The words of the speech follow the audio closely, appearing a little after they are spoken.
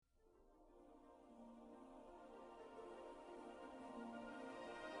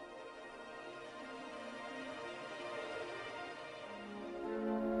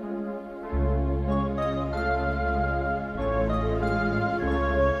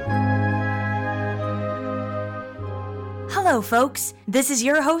Hello, folks. This is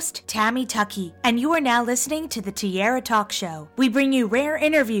your host, Tammy Tuckey, and you are now listening to the Tiara Talk Show. We bring you rare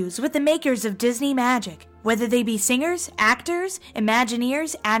interviews with the makers of Disney Magic. Whether they be singers, actors,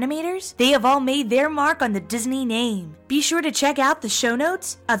 Imagineers, animators, they have all made their mark on the Disney name. Be sure to check out the show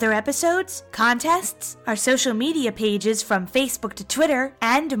notes, other episodes, contests, our social media pages from Facebook to Twitter,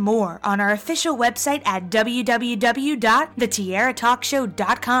 and more on our official website at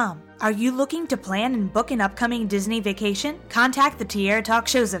www.thetiaratalkshow.com. Are you looking to plan and book an upcoming Disney vacation? Contact the Tiara Talk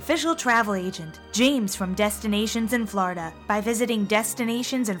Show's official travel agent, James from Destinations in Florida, by visiting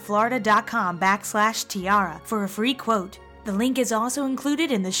destinationsinflorida.com/tiara for a free quote. The link is also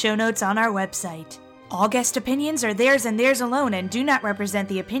included in the show notes on our website. All guest opinions are theirs and theirs alone and do not represent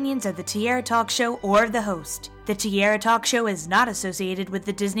the opinions of the Tiara Talk Show or the host. The Tiara Talk Show is not associated with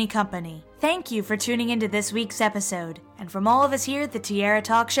the Disney Company. Thank you for tuning into this week's episode. And from all of us here at the Tiara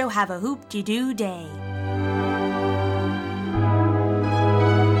Talk Show, have a hoop-de-doo day.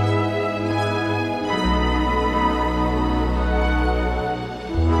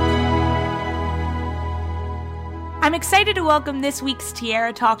 I'm excited to welcome this week's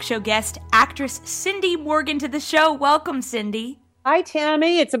Tiara Talk Show guest, actress Cindy Morgan, to the show. Welcome, Cindy. Hi,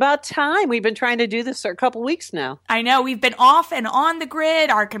 Tammy. It's about time. We've been trying to do this for a couple weeks now. I know. We've been off and on the grid.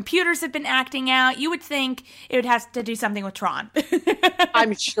 Our computers have been acting out. You would think it would have to do something with Tron.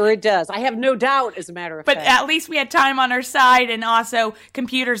 I'm sure it does. I have no doubt, as a matter of fact. But at least we had time on our side and also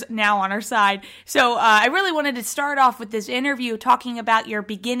computers now on our side. So I really wanted to start off with this interview talking about your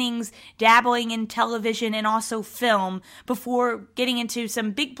beginnings, dabbling in television and also film before getting into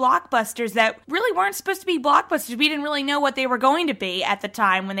some big blockbusters that really weren't supposed to be blockbusters. We didn't really know what they were going to be at the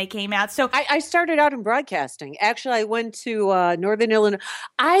time when they came out. So I started out in broadcasting. Actually, I went to Northern Illinois.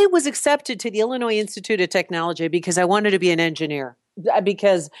 I was accepted to the Illinois Institute of Technology because I wanted to be an engineer.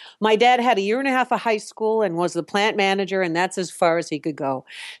 Because my dad had a year and a half of high school and was the plant manager, and that's as far as he could go.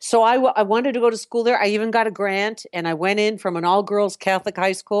 So I wanted to go to school there. I even got a grant, and I went in from an all-girls Catholic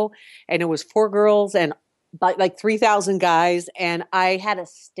high school, and it was 4 girls and like 3,000 guys, and I had a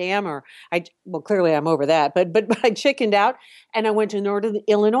stammer. Well, clearly I'm over that, but I chickened out, and I went to Northern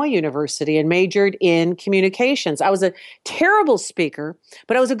Illinois University and majored in communications. I was a terrible speaker,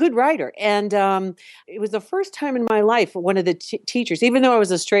 but I was a good writer, and it was the first time in my life one of the teachers, even though I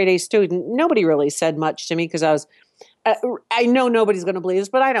was a straight A student, nobody really said much to me because I was. I know nobody's going to believe this,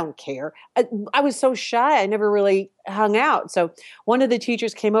 but I don't care. I was so shy. I never really hung out. So one of the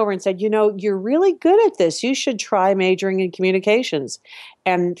teachers came over and said, you're really good at this. You should try majoring in communications.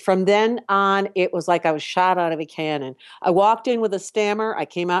 And from then on, it was like I was shot out of a cannon. I walked in with a stammer. I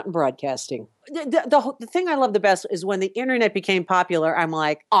came out in broadcasting. The thing I love the best is when the internet became popular, I'm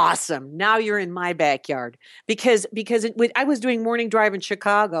like, awesome. Now you're in my backyard. Because I was doing morning drive in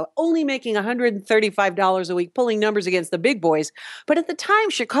Chicago, only making $135 a week, pulling numbers against the big boys. But at the time,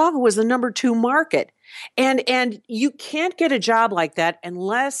 Chicago was the number 2 market. And you can't get a job like that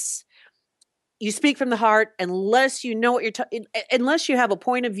unless you speak from the heart, unless you know what unless you have a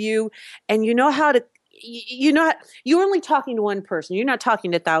point of view and you know how to, you're only talking to one person. You're not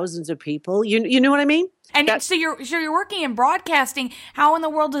talking to thousands of people. You know what I mean? And so you're working in broadcasting. How in the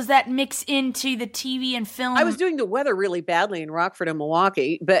world does that mix into the TV and film? I was doing the weather really badly in Rockford and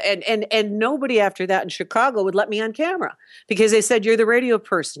Milwaukee, but and nobody after that in Chicago would let me on camera because they said, you're the radio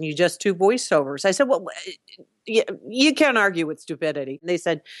person. You just do voiceovers. I said, well, you can't argue with stupidity. And they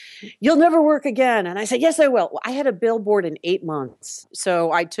said, you'll never work again. And I said, yes, I will. Well, I had a billboard in 8 months.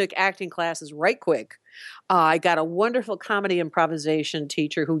 So I took acting classes right quick. I got a wonderful comedy improvisation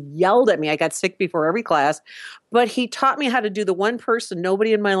teacher who yelled at me. I got sick before every class, but he taught me how to do the one person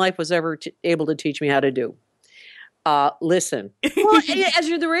nobody in my life was ever able to teach me how to do. Listen. Well, as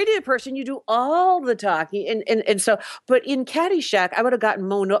you're the radio person, you do all the talking. And so, but in Caddyshack, I would have gotten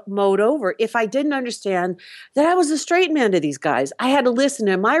mowed over if I didn't understand that I was a straight man to these guys. I had to listen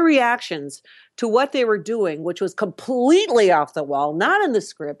to my reactions to what they were doing, which was completely off the wall, not in the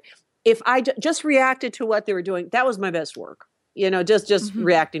script. If I just reacted to what they were doing, that was my best work. Just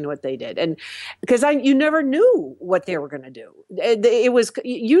reacting to what they did. And because you never knew what they were going to do. It was,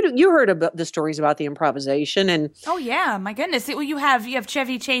 you heard about the stories about the improvisation and. Oh yeah, my goodness. You have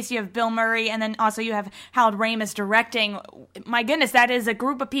Chevy Chase, you have Bill Murray, and then also you have Harold Ramis directing. My goodness, that is a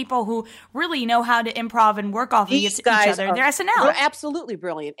group of people who really know how to improv and work off of each other. They're SNL. They're absolutely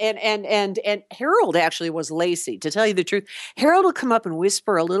brilliant. And Harold actually was Lacey, to tell you the truth. Harold would come up and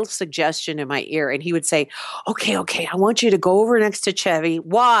whisper a little suggestion in my ear, and he would say, okay, I want you to go over next to Chevy.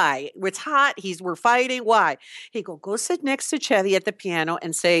 Why? It's hot. We're fighting. Why? He'd go sit next to Chevy at the piano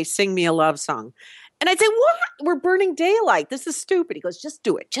and say, sing me a love song. And I'd say, what? We're burning daylight. This is stupid. He goes, just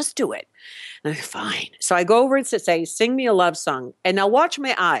do it. Just do it. And I'm like, fine. So I go over and say, sing me a love song. And now watch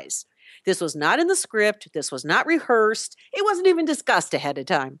my eyes. This was not in the script. This was not rehearsed. It wasn't even discussed ahead of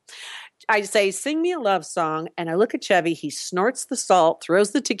time. I say, sing me a love song. And I look at Chevy. He snorts the salt,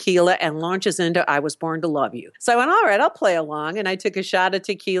 throws the tequila, and launches into I Was Born to Love You. So I went, all right, I'll play along. And I took a shot of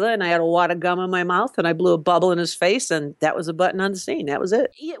tequila, and I had a wad of gum in my mouth, and I blew a bubble in his face, and that was a button on the scene. That was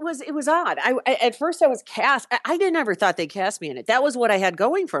it. It was odd. At first I was cast. I didn't ever thought they'd cast me in it. That was what I had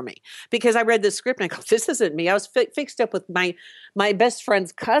going for me, because I read the script, and I go, this isn't me. I was fixed up with my best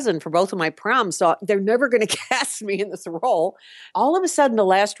friend's cousin for both of my proms, so they're never going to cast me in this role. All of a sudden, the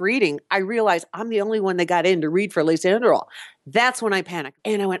last reading, I realized I'm the only one that got in to read for Lisa Inderall. That's when I panicked.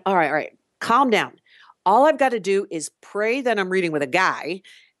 And I went, all right, calm down. All I've got to do is pray that I'm reading with a guy,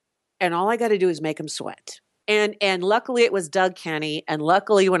 and all I got to do is make him sweat. And luckily it was Doug Kenny. And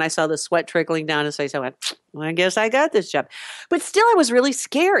luckily when I saw the sweat trickling down his face, I went, well, I guess I got this job. But still, I was really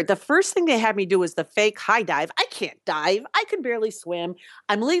scared. The first thing they had me do was the fake high dive. I can't dive. I can barely swim.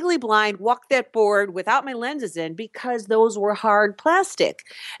 I'm legally blind, walk that board without my lenses in because those were hard plastic.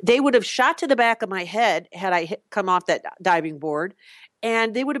 They would have shot to the back of my head had I come off that diving board.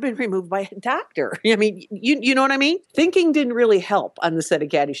 And they would have been removed by a doctor. I mean, you know what I mean? Thinking didn't really help on the set of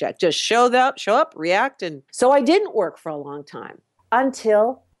Caddyshack. Just show up, react. And so I didn't work for a long time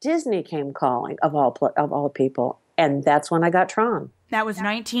until Disney came calling, of all people. And that's when I got Tron. That was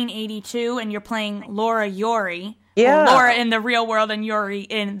 1982, and you're playing Laura Yori. Yeah. Well, Laura in the real world and Yori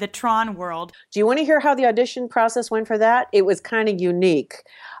in the Tron world. Do you want to hear how the audition process went for that? It was kind of unique.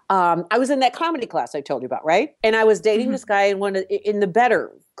 I was in that comedy class I told you about, right? And I was dating this guy in the better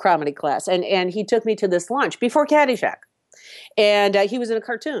comedy class. And he took me to this lunch before Caddyshack. And he was in a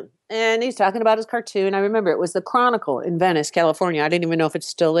cartoon. And he's talking about his cartoon. I remember it was The Chronicle in Venice, California. I didn't even know if it's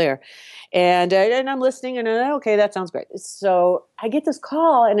still there. And I'm listening and okay, that sounds great. So I get this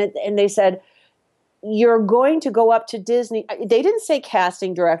call and they said, you're going to go up to Disney. They didn't say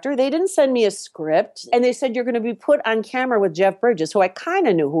casting director. They didn't send me a script. And they said, you're going to be put on camera with Jeff Bridges, who I kind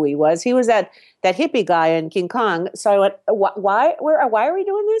of knew who he was. He was that hippie guy in King Kong. So I went, why are we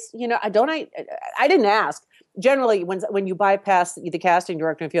doing this? You know, I didn't ask. Generally, when you bypass the casting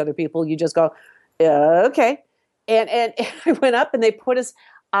director and a few other people, you just go, okay. And I went up and they put us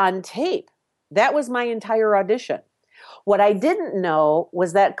on tape. That was my entire audition. What I didn't know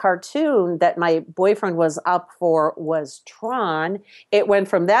was that cartoon that my boyfriend was up for was Tron. It went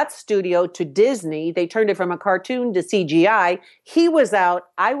from that studio to Disney. They turned it from a cartoon to CGI. He was out.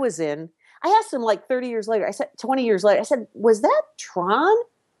 I was in. I asked him like 20 years later, I said, was that Tron?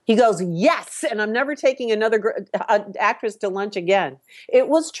 He goes, yes. And I'm never taking another actress to lunch again. It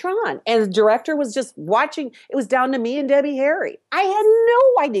was Tron. And the director was just watching. It was down to me and Debbie Harry. I had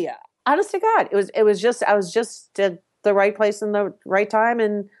no idea. Honest to God. I was just at the right place in the right time,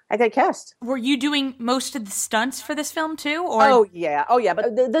 and I got cast. Were you doing most of the stunts for this film too? Or? Oh yeah.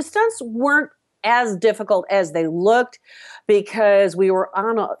 But the stunts weren't as difficult as they looked because we were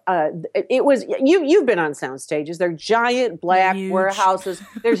on it was, you've been on sound stages. They're giant black warehouses.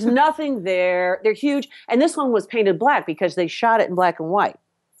 There's nothing there. They're huge. And this one was painted black because they shot it in black and white.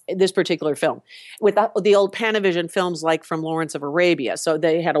 This particular film with the old Panavision films like from Lawrence of Arabia. So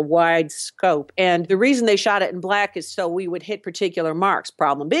they had a wide scope. And the reason they shot it in black is so we would hit particular marks.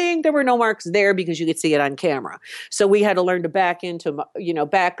 Problem being, there were no marks there because you could see it on camera. So we had to learn to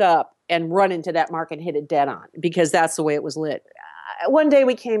back up and run into that mark and hit it dead on because that's the way it was lit. One day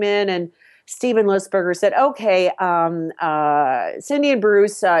we came in and Steven Lisberger said, okay, Cindy and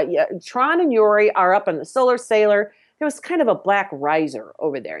Bruce, Tron and Yori are up on the Solar Sailor. There was kind of a black riser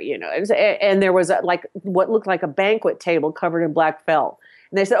over there, and there was what looked like a banquet table covered in black felt.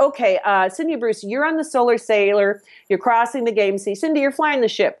 And they said, okay, Cindy and Bruce, you're on the Solar Sailor. You're crossing the game sea. Cindy, you're flying the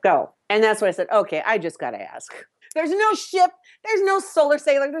ship. Go. And that's when I said, okay, I just got to ask. There's no ship. There's no Solar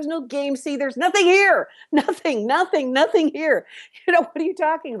Sailor. There's no game sea. There's nothing here. Nothing here. What are you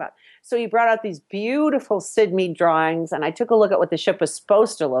talking about? So he brought out these beautiful Sid Mead drawings, and I took a look at what the ship was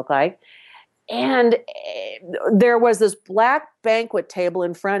supposed to look like. And there was this black banquet table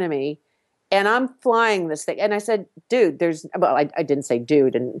in front of me, and I'm flying this thing. And I said, dude, I didn't say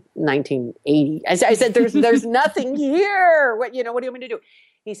dude in 1980. I said, there's nothing here. What do you want me to do?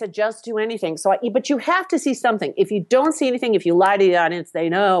 He said, just do anything. But you have to see something. If you don't see anything, if you lie to the audience, they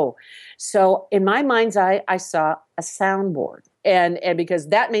know. So in my mind's eye, I saw a soundboard. And because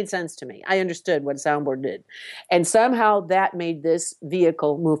that made sense to me. I understood what a soundboard did. And somehow that made this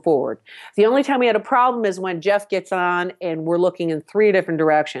vehicle move forward. The only time we had a problem is when Jeff gets on and we're looking in 3 different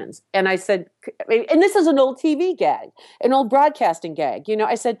directions. And I said, and this is an old TV gag, an old broadcasting gag.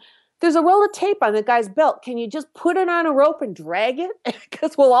 I said, there's a roll of tape on the guy's belt. Can you just put it on a rope and drag it?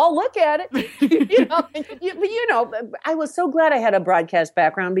 Because we'll all look at it. I was so glad I had a broadcast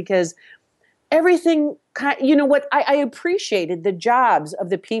background because everything, I appreciated the jobs of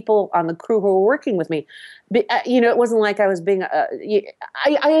the people on the crew who were working with me. It wasn't like I was being,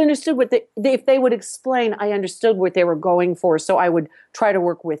 I understood if they would explain, I understood what they were going for. So I would try to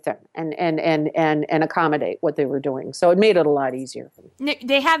work with them and accommodate what they were doing. So it made it a lot easier.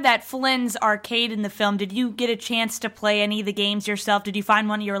 They have that Flynn's arcade in the film. Did you get a chance to play any of the games yourself? Did you find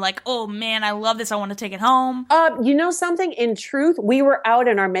one you were like, oh man, I love this, I want to take it home? You know something? In truth, we were out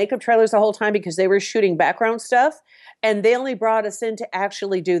in our makeup trailers the whole time because they were shooting background stuff. And they only brought us in to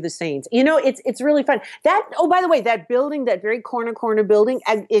actually do the scenes. It's really fun. By the way, that building, that very corner building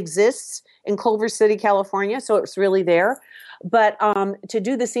exists in Culver City, California. So it's really there. But to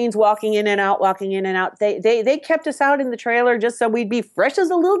do the scenes walking in and out, they kept us out in the trailer just so we'd be fresh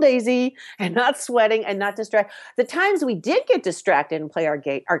as a little daisy and not sweating and not distracted. The times we did get distracted and play our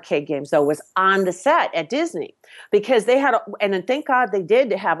arcade games, though, was on the set at Disney because they had, and then thank God they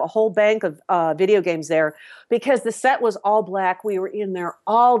did have a whole bank of video games there because the set was all black. We were in there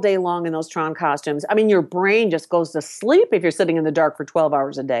all day long in those Tron costumes. I mean, your brain just goes to sleep if you're sitting in the dark for 12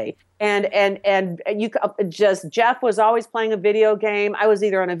 hours a day. And you Jeff was always playing a video game. I was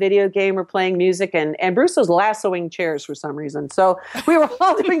either on a video game or playing music, and Bruce was lassoing chairs for some reason. So we were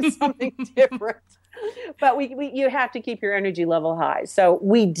all doing something different. But you have to keep your energy level high. So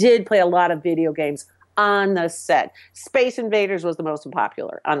we did play a lot of video games on the set. Space Invaders was the most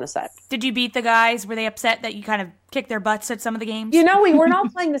popular on the set. Did you beat the guys? Were they upset that you kind of kicked their butts at some of the games? We weren't all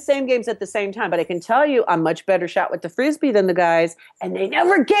playing the same games at the same time, but I can tell you I'm much better shot with the Frisbee than the guys, and they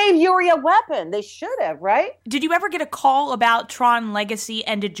never gave Yuri a weapon. They should have, right? Did you ever get a call about Tron Legacy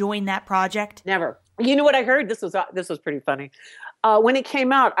and to join that project? Never. You know what I heard? This was pretty funny. When it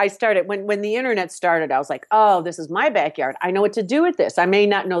came out, I started, when the internet started, I was like, oh, this is my backyard. I know what to do with this. I may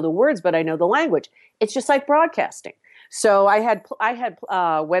not know the words, but I know the language. It's just like broadcasting. So I had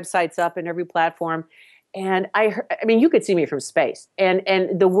websites up in every platform, and you could see me from space.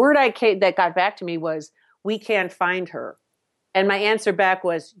 And the word that got back to me was, we can't find her. And my answer back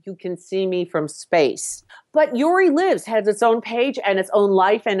was, you can see me from space. But Yuri Lives has its own page and its own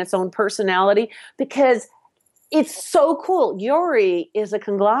life and its own personality because it's so cool. Yuri is a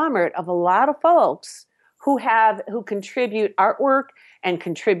conglomerate of a lot of folks who contribute artwork and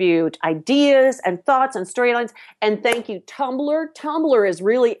contribute ideas and thoughts and storylines. And thank you, Tumblr. Tumblr is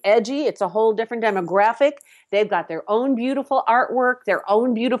really edgy. It's a whole different demographic. They've got their own beautiful artwork, their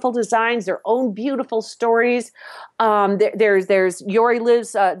own beautiful designs, their own beautiful stories. There's Yuri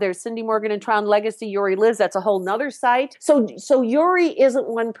Lives. There's Cindy Morgan and Tron Legacy. Yuri Lives. That's a whole nother site. So Yuri isn't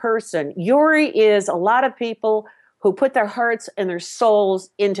one person. Yuri is a lot of people who put their hearts and their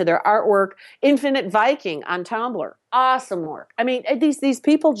souls into their artwork. Infinite Viking on Tumblr. Awesome work. I mean, these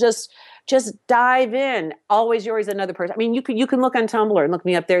people just dive in. Always Yuri's another person. I mean, you can look on Tumblr and look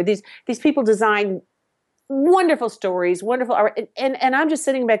me up there. These people design wonderful stories, wonderful art. And I'm just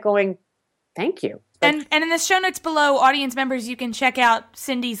sitting back going, thank you. And in the show notes below, audience members, you can check out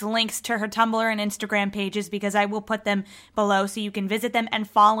Cindy's links to her Tumblr and Instagram pages because I will put them below so you can visit them and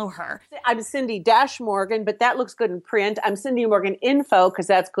follow her. I'm Cindy-Morgan, but that looks good in print. I'm Cindy Morgan Info because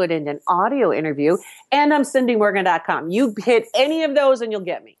that's good in an audio interview. And I'm CindyMorgan.com. You hit any of those and you'll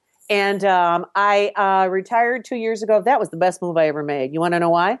get me. And I retired 2 years ago. That was the best move I ever made. You want to know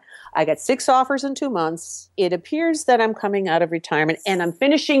why? I got 6 offers in 2 months. It appears that I'm coming out of retirement, and I'm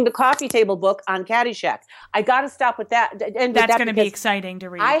finishing the coffee table book on Caddyshack. I got to stop with that. And that's going to be exciting to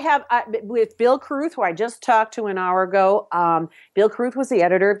read. I have, with Bill Carruth, who I just talked to an hour ago. Bill Carruth was the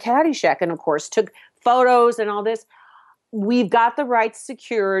editor of Caddyshack and, of course, took photos and all this. We've got the rights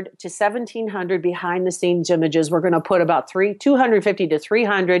secured to 1,700 behind-the-scenes images. We're going to put about 250 to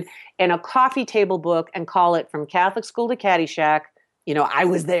 300 in a coffee table book and call it From Catholic School to Caddyshack. I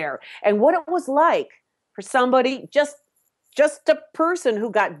was there. And what it was like for somebody, just a person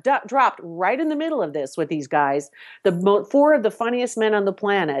who got dropped right in the middle of this with these guys, 4 of the funniest men on the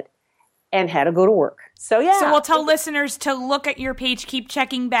planet, and had to go to work. So, yeah. So we'll tell listeners to look at your page, keep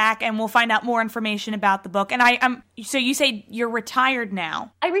checking back, and we'll find out more information about the book. And so you say you're retired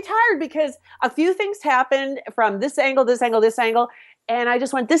now. I retired because a few things happened from this angle, and I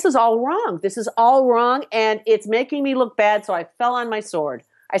just went, this is all wrong. This is all wrong, and it's making me look bad, so I fell on my sword.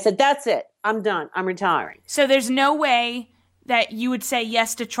 I said, that's it. I'm done. I'm retiring. So there's no way that you would say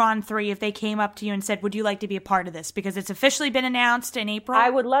yes to Tron 3 if they came up to you and said, would you like to be a part of this? Because it's officially been announced in April. I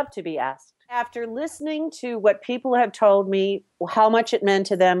would love to be asked. After listening to what people have told me, how much it meant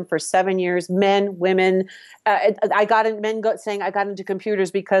to them for 7 years, men, women, saying I got into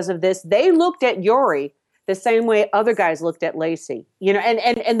computers because of this. They looked at Yuri the same way other guys looked at Lacey,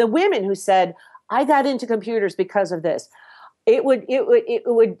 and the women who said, I got into computers because of this.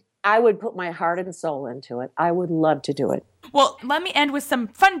 I would put my heart and soul into it. I would love to do it. Well, let me end with some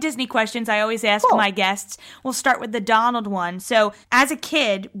fun Disney questions I always ask my guests. We'll start with the Donald one. So, as a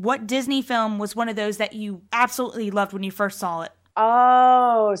kid, what Disney film was one of those that you absolutely loved when you first saw it?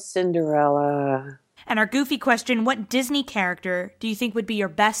 Oh, Cinderella. And our goofy question, what Disney character do you think would be your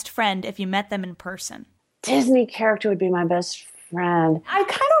best friend if you met them in person? Disney character would be my best friend. I kind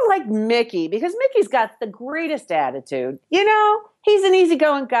of like Mickey because Mickey's got the greatest attitude. He's an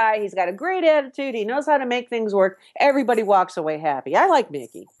easygoing guy. He's got a great attitude. He knows how to make things work. Everybody walks away happy. I like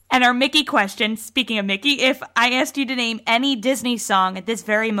Mickey. And our Mickey question, speaking of Mickey, if I asked you to name any Disney song at this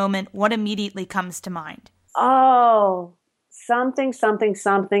very moment, what immediately comes to mind? Oh, something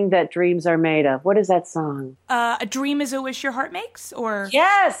that dreams are made of. What is that song? A Dream is a Wish Your Heart Makes? Or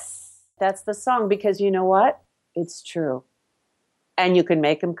Yes! That's the song because you know what? It's true. And you can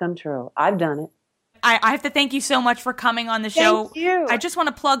make them come true. I've done it. I have to thank you so much for coming on the show. Thank you. I just want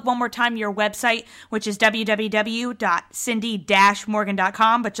to plug one more time your website, which is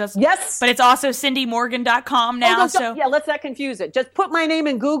www.cindy-morgan.com. But it's also cindymorgan.com now. Yeah, let's not confuse it. Just put my name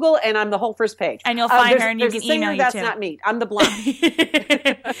in Google, and I'm the whole first page. And you'll find her, and you can email you that's too. That's not me. I'm the blonde.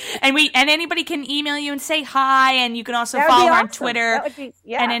 and anybody can email you and say hi, and you can also follow her on Twitter and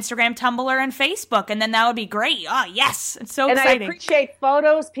Instagram, Tumblr, and Facebook, and then that would be great. Oh, yes. It's so exciting. And I appreciate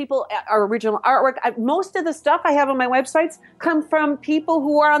photos, people, our original artwork. Most of the stuff I have on my websites come from people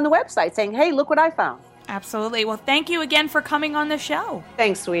who are on the website saying, hey, look what I found. Absolutely. Well, thank you again for coming on the show.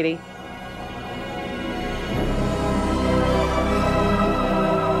 Thanks, sweetie.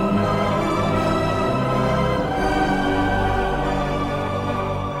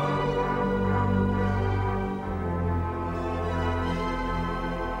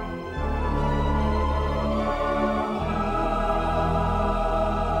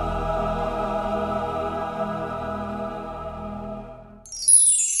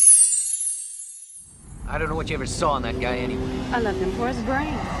 I don't know what you ever saw in that guy anyway. I left him for his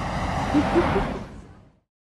brain.